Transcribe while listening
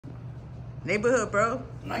Neighborhood, bro.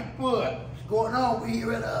 Neighborhood. What's going on? We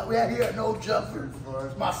here at No Jumper.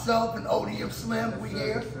 It's myself and ODM Slim. We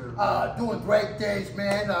here doing great things,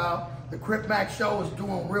 man. The Crip Mac show is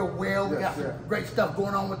doing real well. We got some great stuff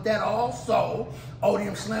going on with that. Also,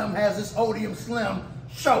 ODM Slim has this ODM Slim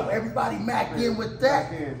show. Everybody Mac in with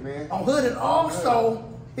that on Hood, and also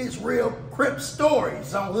his real Crip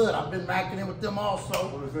stories on Hood. I've been macking in with them also.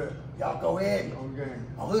 What is that? Y'all go ahead.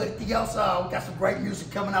 On Hood. Anything else? We got some great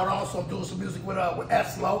music coming out. Also, I'm doing some music with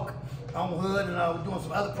S-Loke on Hood, and we're doing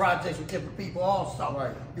some other projects with different people also.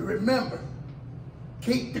 Right. You remember,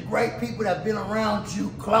 keep the great people that have been around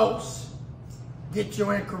you close. Get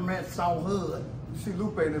your increments on Hood. You see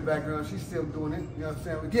Lupe in the background, she's still doing it. You know what I'm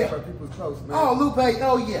saying? We keep our people close, man. Oh, Lupe,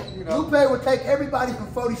 oh yeah. You know, Lupe would take everybody from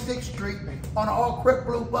 46th Street on an all Crip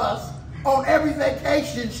Blue bus on every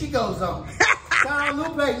vacation she goes on. Shout out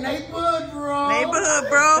Lupe, neighborhood, bro. Neighborhood,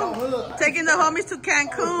 bro. Taking the homies to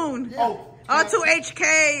Cancun. Oh, to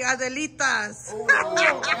HK, Adelitas.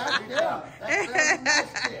 Yeah,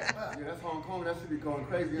 that's Hong Kong. That should be going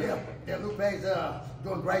crazy. Yeah, Lupe's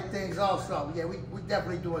doing great things also. Yeah, we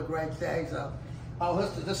definitely doing great things.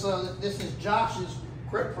 This is Josh's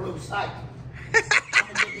Crip Blue Cike. I'm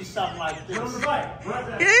gonna give you something like this.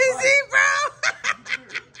 Easy, bro.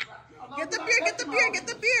 Get the beer, get the beer, get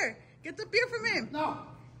the beer. Get the beer from him. No.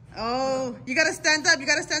 Oh, you gotta stand up. You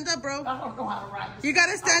gotta stand up, bro. I don't know how to write this. You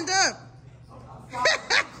gotta stand up.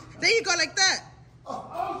 There you go, like that.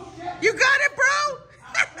 Oh, shit. You got it, bro.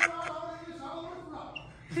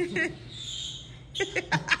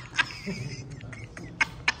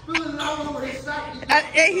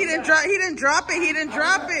 Hey, he didn't drop. He didn't drop it. He didn't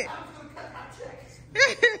drop it.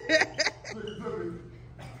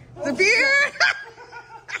 The beer.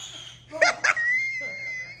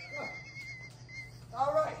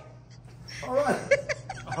 All right. All right.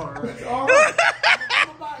 All right. All right. I'm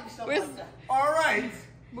gonna buy you something like that. All right.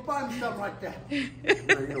 I'm gonna buy you something like that. You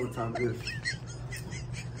know what time it is.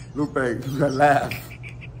 Lupe, you gotta laugh.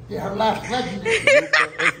 Yeah, her last legend.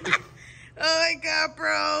 Oh my God,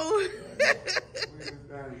 bro.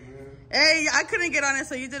 Hey, I couldn't get on it,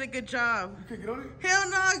 so you did a good job. You couldn't get on it? Hell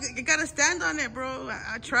no, you gotta stand on it, bro.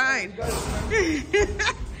 I tried. You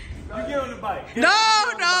get on the bike. No.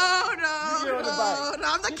 I'm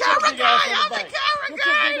the camera guy. I'm the camera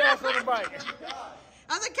guy.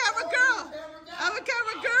 I'm the camera girl. I'm a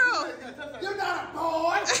camera girl. You're not a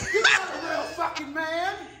boy. You're not a real fucking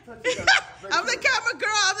man. I'm the camera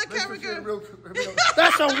girl. I'm the camera girl.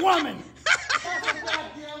 That's a woman. That's a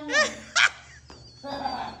goddamn woman.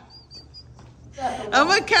 I'm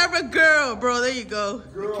a camera girl, bro. There you go.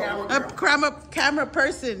 Camera A camera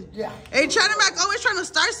person. Yeah. Hey, China Mac always trying to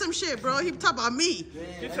start some shit, bro. He talk about me.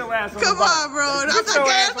 Get your ass on Come the bike. on, bro. I'm Get not your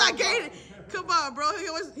gay. ass I'm on not the gay. bike. Come on, bro.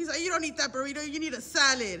 He's like, you don't need that burrito. You need a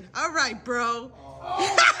salad. All right, bro.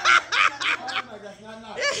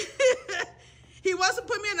 He wants to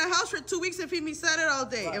put me in the house for 2 weeks and feed me salad all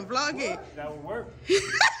day and vlog it. That would work.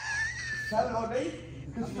 Salad all day?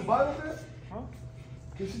 Because she's a vinyl there? Huh?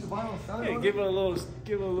 Because she's a vinyl salad Yeah, all day? give it a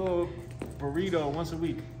little burrito once a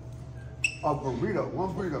week. A burrito,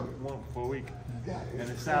 one burrito. One for a week. That is And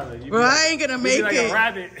a salad. You Bro, be I ain't gonna make like it. a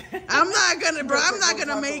rabbit. I'm not gonna, bro. I'm not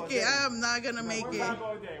gonna make it. I'm not gonna make One it.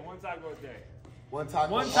 taco a day. One taco a day. One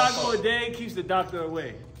taco. One taco a day keeps the doctor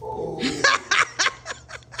away. Oh.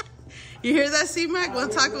 You hear that, C-Mac? One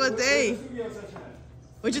taco a day.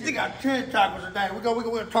 What you We think? got 10 tacos a day. We're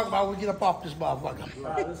gonna talk about when we get up off this motherfucker.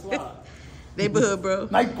 That's wild. Neighborhood, bro.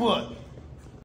 Neighborhood.